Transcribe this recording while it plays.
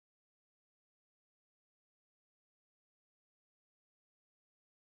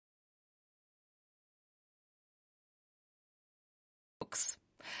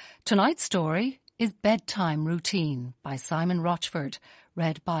Tonight's story is Bedtime Routine by Simon Rochford,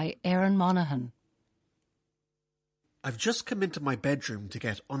 read by Monaghan. I've just come into my bedroom to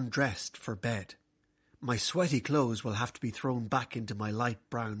get undressed for bed. My sweaty clothes will have to be thrown back into my light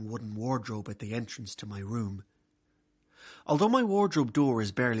brown wooden wardrobe at the entrance to my room. Although my wardrobe door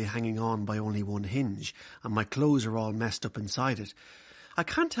is barely hanging on by only one hinge, and my clothes are all messed up inside it, I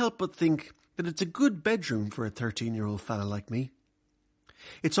can't help but think that it's a good bedroom for a 13-year-old fella like me.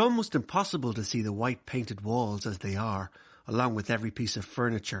 It's almost impossible to see the white painted walls as they are, along with every piece of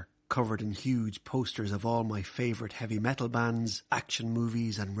furniture covered in huge posters of all my favourite heavy metal bands, action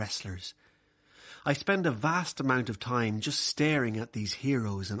movies and wrestlers. I spend a vast amount of time just staring at these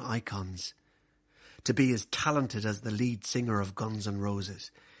heroes and icons. To be as talented as the lead singer of Guns N' Roses,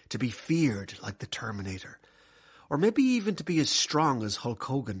 to be feared like the Terminator, or maybe even to be as strong as Hulk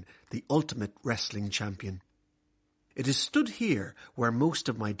Hogan, the ultimate wrestling champion. It is stood here where most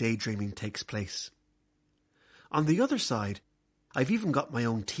of my daydreaming takes place. On the other side, I've even got my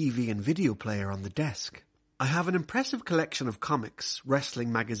own TV and video player on the desk. I have an impressive collection of comics,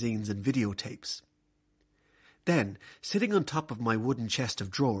 wrestling magazines and videotapes. Then, sitting on top of my wooden chest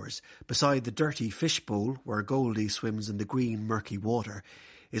of drawers, beside the dirty fishbowl where Goldie swims in the green murky water,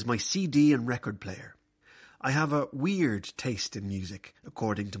 is my CD and record player. I have a weird taste in music,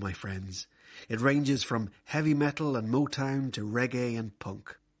 according to my friends. It ranges from heavy metal and Motown to reggae and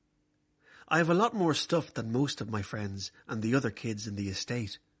punk. I have a lot more stuff than most of my friends and the other kids in the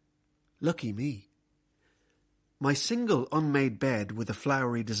estate. Lucky me. My single unmade bed with a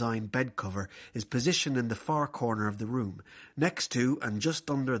flowery design bed cover is positioned in the far corner of the room, next to and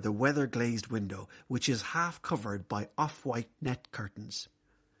just under the weather-glazed window, which is half covered by off-white net curtains.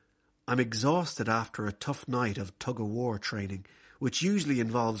 I'm exhausted after a tough night of tug-of-war training, which usually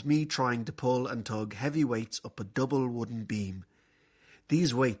involves me trying to pull and tug heavy weights up a double wooden beam.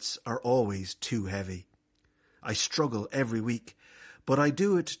 These weights are always too heavy. I struggle every week, but I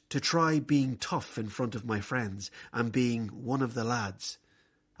do it to try being tough in front of my friends and being one of the lads.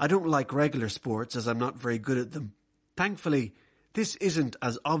 I don't like regular sports as I'm not very good at them. Thankfully, this isn't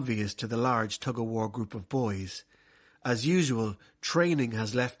as obvious to the large tug-of-war group of boys. As usual, training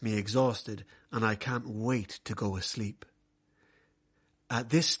has left me exhausted and I can't wait to go asleep. At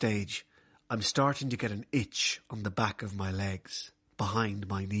this stage, I'm starting to get an itch on the back of my legs, behind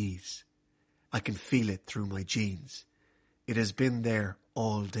my knees. I can feel it through my jeans. It has been there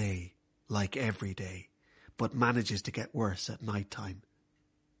all day, like every day, but manages to get worse at night time.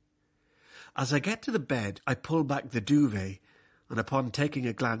 As I get to the bed, I pull back the duvet, and upon taking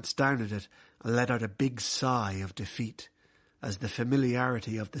a glance down at it, I let out a big sigh of defeat, as the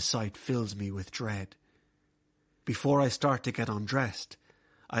familiarity of the sight fills me with dread. Before I start to get undressed,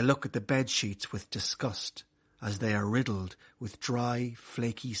 I look at the bed sheets with disgust, as they are riddled with dry,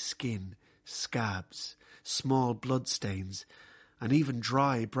 flaky skin, scabs, small blood stains, and even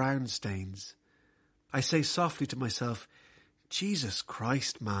dry brown stains. I say softly to myself, "Jesus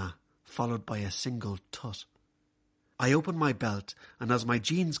Christ, Ma," followed by a single tut. I open my belt, and as my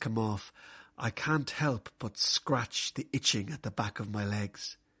jeans come off, I can't help but scratch the itching at the back of my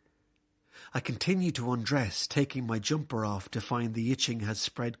legs. I continue to undress, taking my jumper off to find the itching has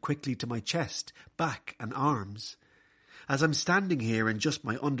spread quickly to my chest, back and arms. As I'm standing here in just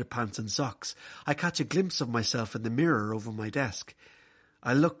my underpants and socks, I catch a glimpse of myself in the mirror over my desk.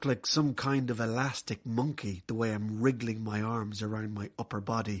 I look like some kind of elastic monkey the way I'm wriggling my arms around my upper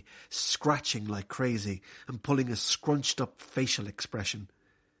body, scratching like crazy and pulling a scrunched up facial expression.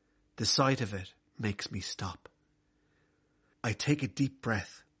 The sight of it makes me stop. I take a deep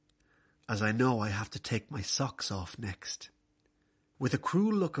breath, as I know I have to take my socks off next. With a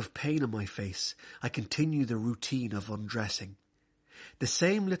cruel look of pain on my face, I continue the routine of undressing. The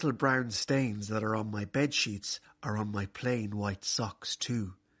same little brown stains that are on my bed sheets are on my plain white socks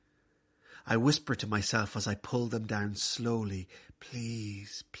too. I whisper to myself as I pull them down slowly,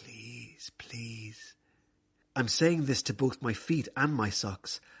 "Please, please, please." I'm saying this to both my feet and my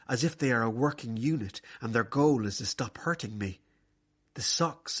socks, as if they are a working unit and their goal is to stop hurting me. The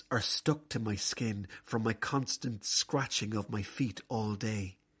socks are stuck to my skin from my constant scratching of my feet all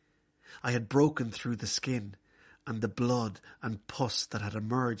day. I had broken through the skin, and the blood and pus that had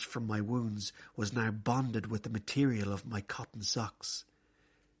emerged from my wounds was now bonded with the material of my cotton socks.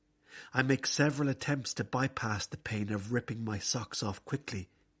 I make several attempts to bypass the pain of ripping my socks off quickly,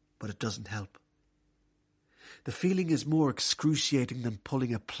 but it doesn't help. The feeling is more excruciating than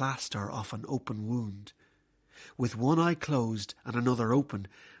pulling a plaster off an open wound. With one eye closed and another open,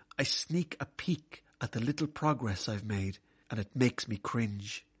 I sneak a peek at the little progress I've made, and it makes me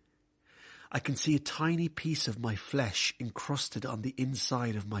cringe. I can see a tiny piece of my flesh encrusted on the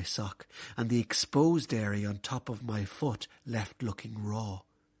inside of my sock, and the exposed area on top of my foot left looking raw.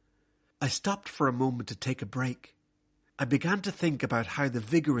 I stopped for a moment to take a break. I began to think about how the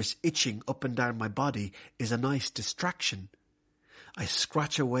vigorous itching up and down my body is a nice distraction. I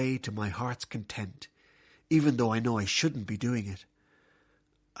scratch away to my heart's content, even though I know I shouldn't be doing it.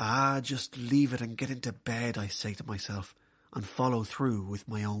 Just leave it and get into bed, I say to myself, and follow through with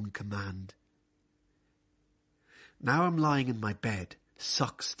my own command. Now I'm lying in my bed,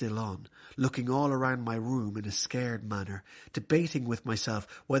 socks still on, looking all around my room in a scared manner, debating with myself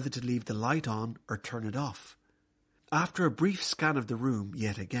whether to leave the light on or turn it off. After a brief scan of the room,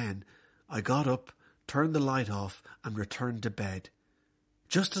 yet again, I got up, turned the light off, and returned to bed.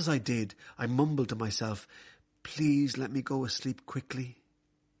 Just as I did, I mumbled to myself, "Please let me go asleep quickly."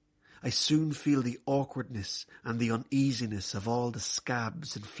 I soon feel the awkwardness and the uneasiness of all the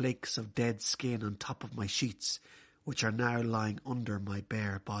scabs and flakes of dead skin on top of my sheets, which are now lying under my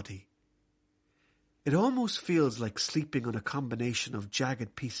bare body. It almost feels like sleeping on a combination of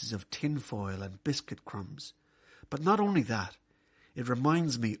jagged pieces of tinfoil and biscuit crumbs. But not only that, it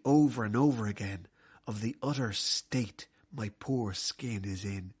reminds me over and over again of the utter state my poor skin is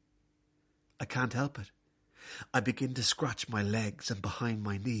in. I can't help it. I begin to scratch my legs and behind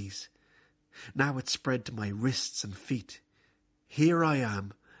my knees. Now it's spread to my wrists and feet. Here I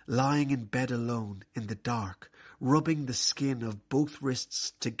am, lying in bed alone in the dark, rubbing the skin of both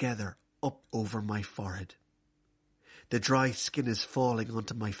wrists together up over my forehead. The dry skin is falling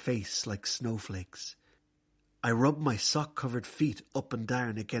onto my face like snowflakes. I rub my sock-covered feet up and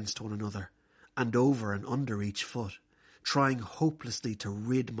down against one another, and over and under each foot, trying hopelessly to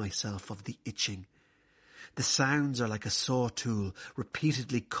rid myself of the itching. The sounds are like a saw tool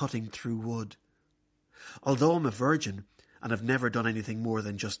repeatedly cutting through wood. Although I'm a virgin and have never done anything more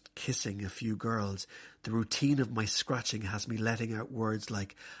than just kissing a few girls, the routine of my scratching has me letting out words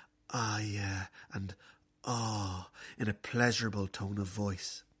like "ah yeah" and "ah" in a pleasurable tone of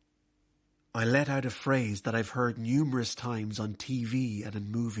voice. I let out a phrase that I've heard numerous times on TV and in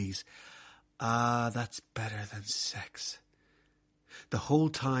movies. That's better than sex. The whole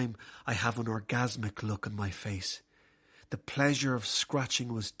time I have an orgasmic look on my face. The pleasure of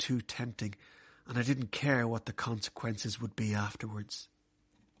scratching was too tempting, and I didn't care what the consequences would be afterwards.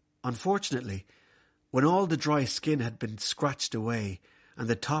 Unfortunately, when all the dry skin had been scratched away and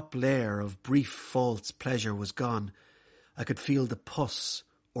the top layer of brief false pleasure was gone, I could feel the pus,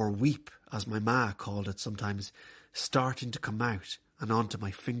 or weep as my ma called it sometimes, starting to come out and onto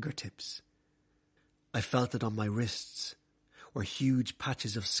my fingertips. I felt it on my wrists, where huge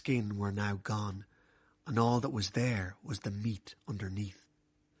patches of skin were now gone, and all that was there was the meat underneath.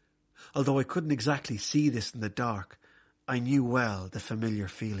 Although I couldn't exactly see this in the dark, I knew well the familiar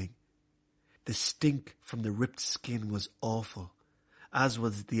feeling. The stink from the ripped skin was awful, as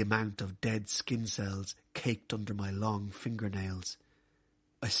was the amount of dead skin cells caked under my long fingernails.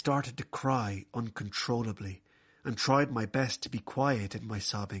 I started to cry uncontrollably and tried my best to be quiet in my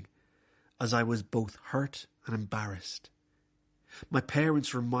sobbing, as I was both hurt and embarrassed. My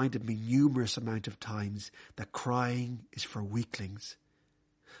parents reminded me numerous amount of times that crying is for weaklings.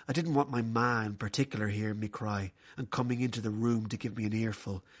 I didn't want my ma in particular hearing me cry and coming into the room to give me an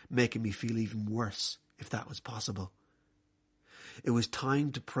earful, making me feel even worse, if that was possible. It was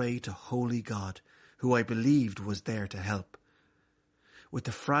time to pray to Holy God, who I believed was there to help. With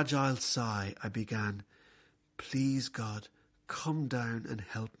a fragile sigh, I began, "Please, God, come down and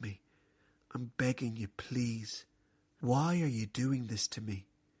help me. I'm begging you, please. Why are you doing this to me?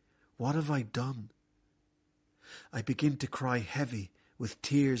 What have I done?" I begin to cry heavy, with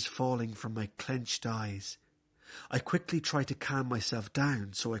tears falling from my clenched eyes. I quickly try to calm myself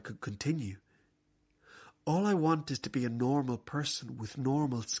down so I could continue. All I want is to be a normal person with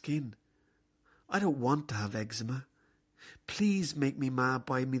normal skin. I don't want to have eczema. Please make me ma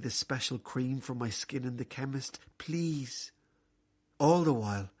buy me the special cream for my skin in the chemist, please. All the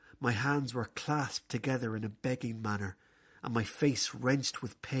while, my hands were clasped together in a begging manner, and my face wrenched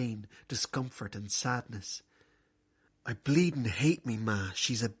with pain, discomfort and sadness. "I bleedin' hate me ma,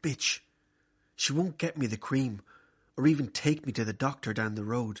 she's a bitch. She won't get me the cream, or even take me to the doctor down the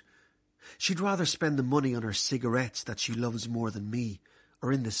road. She'd rather spend the money on her cigarettes that she loves more than me,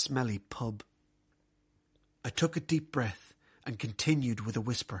 or in the smelly pub." I took a deep breath and continued with a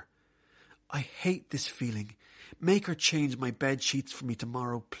whisper. "I hate this feeling. Make her change my bed sheets for me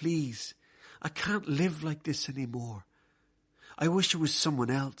tomorrow, please. I can't live like this anymore. I wish it was someone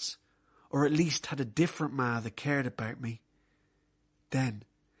else, or at least had a different ma that cared about me." Then,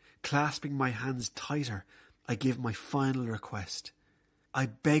 clasping my hands tighter, I give my final request. I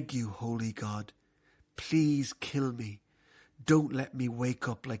beg you, holy God, please kill me. Don't let me wake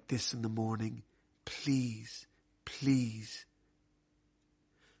up like this in the morning. Please, please.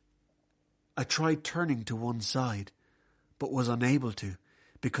 I tried turning to one side, but was unable to,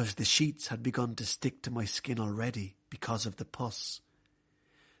 because the sheets had begun to stick to my skin already because of the pus.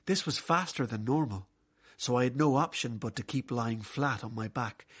 This was faster than normal, so I had no option but to keep lying flat on my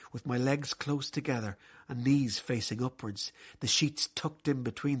back, with my legs close together and knees facing upwards, the sheets tucked in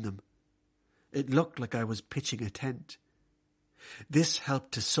between them. It looked like I was pitching a tent. This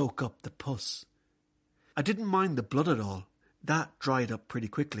helped to soak up the pus. I didn't mind the blood at all. That dried up pretty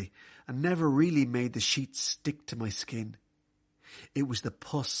quickly and never really made the sheets stick to my skin. It was the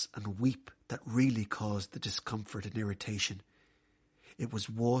pus and weep that really caused the discomfort and irritation. It was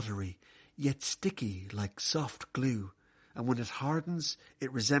watery, yet sticky like soft glue, and when it hardens,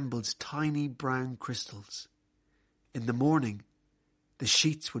 it resembles tiny brown crystals. In the morning, the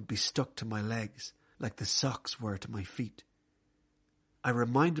sheets would be stuck to my legs like the socks were to my feet. I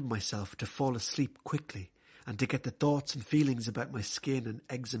reminded myself to fall asleep quickly and to get the thoughts and feelings about my skin and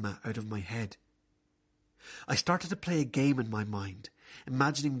eczema out of my head. I started to play a game in my mind,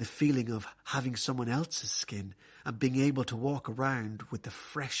 imagining the feeling of having someone else's skin and being able to walk around with the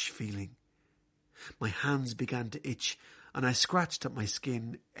fresh feeling. My hands began to itch and I scratched at my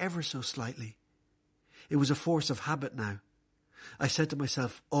skin ever so slightly. It was a force of habit now. I said to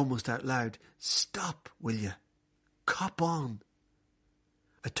myself almost out loud, "Stop, will you? Cop on."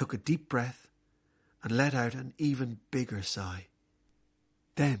 I took a deep breath and let out an even bigger sigh.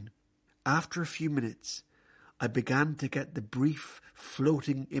 Then, after a few minutes, I began to get the brief,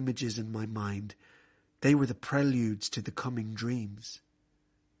 floating images in my mind. They were the preludes to the coming dreams.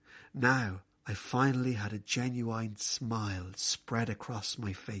 Now I finally had a genuine smile spread across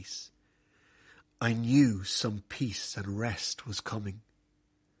my face. I knew some peace and rest was coming.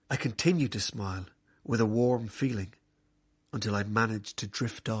 I continued to smile with a warm feeling until I managed to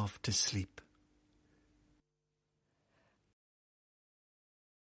drift off to sleep.